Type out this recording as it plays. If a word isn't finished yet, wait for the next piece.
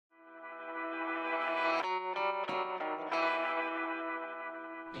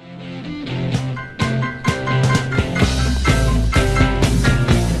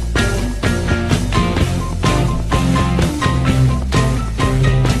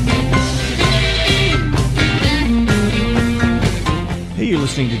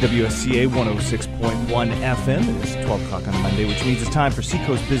listening to WSCA 106.1 FM. It's 12 o'clock on a Monday, which means it's time for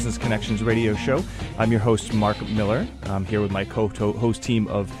Seacoast Business Connections radio show. I'm your host, Mark Miller. I'm here with my co-host team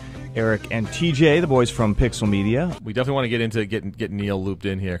of Erik and TJ, the boys from PixelMEDIA. We definitely want to get into get Neil looped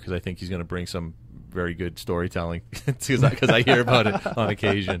in here because I think he's going to bring some very good storytelling because I hear about it on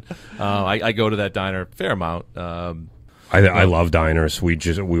occasion. I go to that diner a fair amount. I love diners. We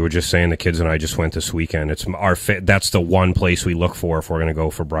were just saying, the kids and I just went this weekend. It's that's the one place we look for if we're going to go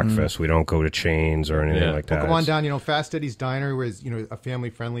for breakfast. We don't go to chains or anything like that. Well, come on down. Fast Eddie's Diner is a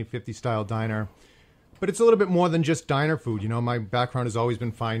family-friendly 50-style diner. But it's a little bit more than just diner food. My background has always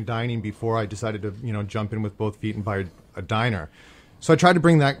been fine dining before I decided to, jump in with both feet and buy a diner. So I tried to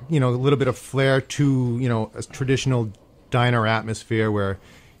bring that, a little bit of flair to, a traditional diner atmosphere where,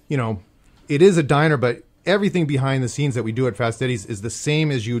 it is a diner, but everything behind the scenes that we do at Fast Eddie's is the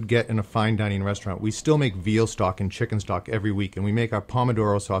same as you would get in a fine dining restaurant. We still make veal stock and chicken stock every week, and we make our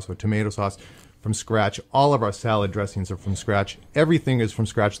pomodoro sauce or tomato sauce from scratch. All of our salad dressings are from scratch. Everything is from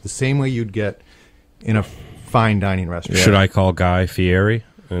scratch, the same way you'd get in a fine dining restaurant. Should I call Guy Fieri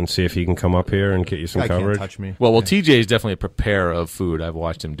and see if he can come up here and get you some coverage? Can't touch me. Well, TJ is definitely a preparer of food. I've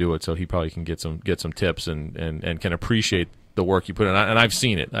watched him do it, so he probably can get some tips and can appreciate the work you put in, and I've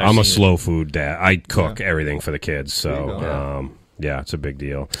seen it. I'm a slow food dad. I cook everything for the kids, so it's a big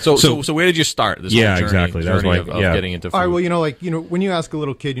deal. So where did you start? This whole journey, exactly. That was my getting into food. All right, well, when you ask a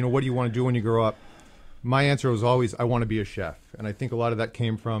little kid, what do you want to do when you grow up? My answer was always, I want to be a chef, and I think a lot of that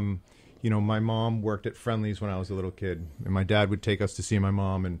came from, my mom worked at Friendly's when I was a little kid, and my dad would take us to see my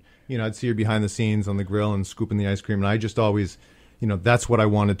mom, and I'd see her behind the scenes on the grill and scooping the ice cream, and I just always, that's what I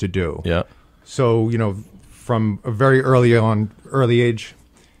wanted to do. Yeah. So from a very early age,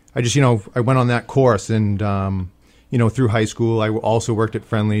 I just, I went on that course, and, through high school, I also worked at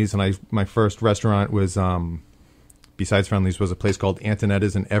Friendly's, and my first restaurant was, besides Friendly's, was a place called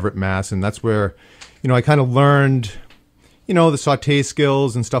Antonetta's in Everett, Mass., and that's where, I kind of learned, the saute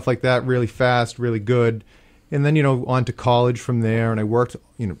skills and stuff like that really fast, really good. And then, on to college from there, and I worked,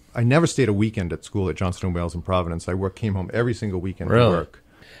 I never stayed a weekend at school at Johnston & Wales in Providence. I came home every single weekend to work.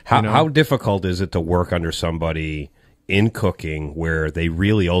 How difficult is it to work under somebody in cooking where they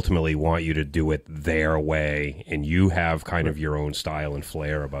really ultimately want you to do it their way and you have kind of your own style and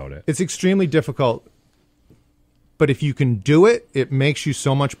flair about it? It's extremely difficult, but if you can do it, it makes you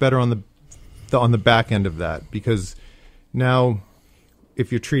so much better on the back end of that, because now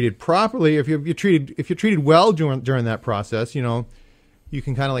if you're treated properly, if you're treated well during that process, you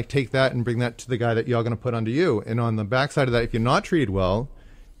can kind of take that and bring that to the guy that you're going to put under you. And on the backside of that, if you're not treated well,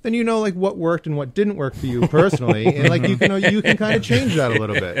 then what worked and what didn't work for you personally, and you can kind of change that a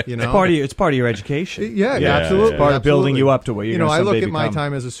little bit. It's part of your education. Yeah, absolutely. It's part of building you up to where you're going to I look someday at my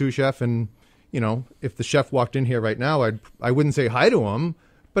time as a sous chef, and if the chef walked in here right now, I wouldn't say hi to him,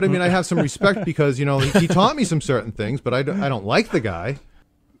 but I have some respect because he taught me some certain things, but I don't like the guy.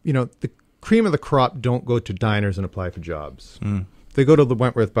 The cream of the crop don't go to diners and apply for jobs. They go to the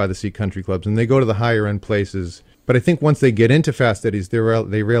Wentworth by the Sea country clubs, and they go to the higher end places. But I think once they get into Fast Eddie's, they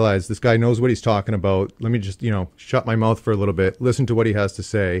realize this guy knows what he's talking about. Let me just, shut my mouth for a little bit, listen to what he has to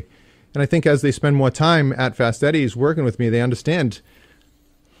say. And I think as they spend more time at Fast Eddie's working with me, they understand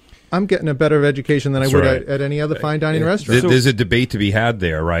I'm getting a better education than I would at any other fine dining restaurant. There's a debate to be had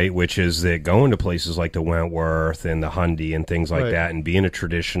there, right? Which is that going to places like the Wentworth and the Hundy and things like that, and being a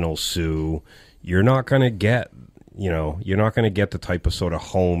traditional sous, you're not going to get the type of sort of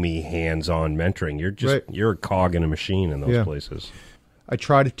homey, hands-on mentoring. You're a cog in a machine in those places. I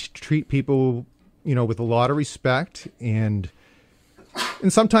try to treat people, with a lot of respect, and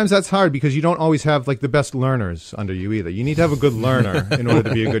sometimes that's hard because you don't always have the best learners under you either. You need to have a good learner in order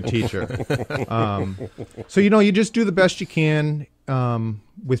to be a good teacher. So you just do the best you can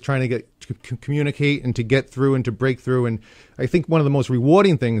with trying to communicate and to get through and to break through. And I think one of the most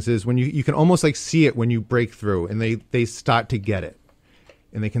rewarding things is when you can almost see it when you break through and they start to get it.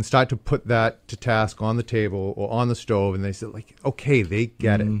 And they can start to put that to task on the table or on the stove, and they say, okay, they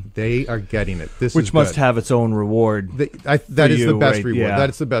get it. They are getting it. Which must have its own reward. That is the best reward. Yeah. That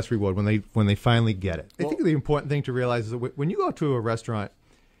is the best reward when they finally get it. I think the important thing to realize is that when you go to a restaurant,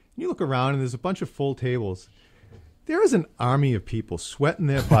 you look around and there's a bunch of full tables. There is an army of people sweating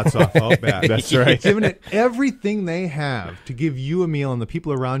their butts off out back. That's right. Giving it everything they have to give you a meal and the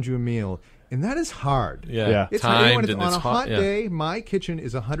people around you a meal. And that is hard. Yeah. It's hard. On a hot day, my kitchen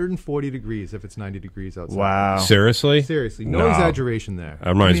is 140 degrees if it's 90 degrees outside. Wow. Seriously? Seriously. No exaggeration there. That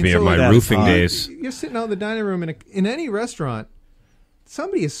reminds me of my roofing days. You're sitting out in the dining room in any restaurant,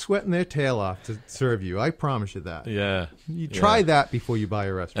 somebody is sweating their tail off to serve you. I promise you that. Yeah. You try that before you buy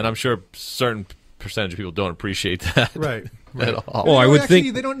a restaurant. And I'm sure certain percentage of people don't appreciate that. Right. At all. Well, I would actually,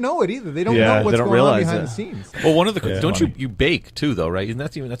 think they don't know it either. They don't Yeah, know what's they don't going on realize behind it. the scenes. Well, one of the don't funny. you bake too though, right? And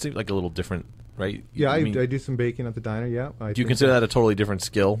that's like a little different, right? Yeah, I mean, I do some baking at the diner. Yeah. do you consider that a totally different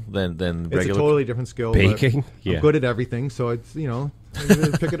skill than It's regular? a totally different skill. Baking? But Yeah. I'm good at everything, so it's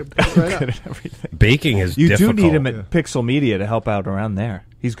pick it right up. Everything. baking is You difficult. do need him at PixelMEDIA to help out around there.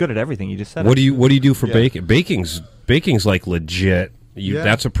 He's good at everything. You just said What it. do you do for Yeah. baking? Baking's like legit. Yeah.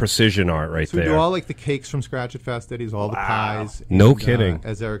 That's a precision art right So we there. do all like the cakes from scratch at Fast Eddie's, all the pies. No And, kidding.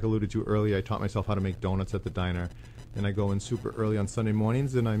 As Erik alluded to earlier, I taught myself how to make donuts at the diner, and I go in super early on Sunday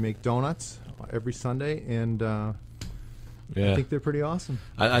mornings and I make donuts every Sunday, and I think they're pretty awesome.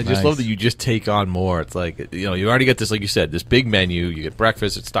 I just Nice. love that you just take on more. It's like, you already get this, like you said, this big menu. You get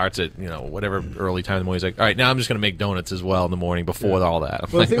breakfast. It starts at, whatever early time in the morning. It's like, all right, now I'm just going to make donuts as well in the morning before all that.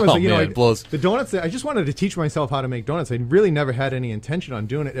 I'm Well, like, the thing was, man, it blows. the donuts. I just wanted to teach myself how to make donuts. I really never had any intention on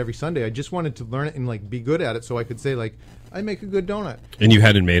doing it every Sunday. I just wanted to learn it and like be good at it, so I could say like, I make a good donut. And you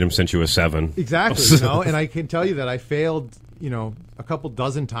hadn't made them since you were 7. Exactly, and I can tell you that I failed, a couple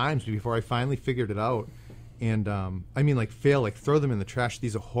dozen times before I finally figured it out. And I mean, like throw them in the trash.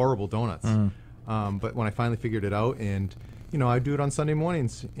 These are horrible donuts. But when I finally figured it out, and I do it on Sunday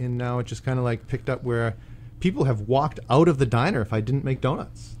mornings, and now it just kind of like picked up where people have walked out of the diner if I didn't make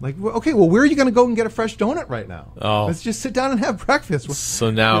donuts. Like, okay, well, where are you going to go and get a fresh donut right now? Oh. Let's just sit down and have breakfast.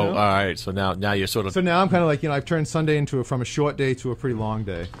 So now, all right. So now you're sort of. So now I'm kind of like, I've turned Sunday from a short day to a pretty long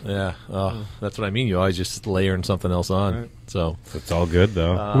day. Yeah. Oh, that's what I mean. You always just layering something else on. Right. So It's all good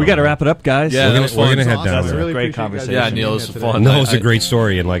though. We got to wrap it up, guys. Yeah, that was we're fun. gonna head Awesome. down I there. really Great appreciate conversation. you guys Yeah, being Neil, here this was today. fun. No, it's a great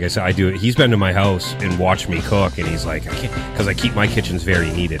story, and like I said, I do. He's been to my house and watched me cook, and he's like, because I keep my kitchens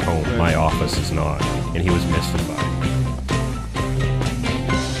very neat at home. My office is not, and he was mystified.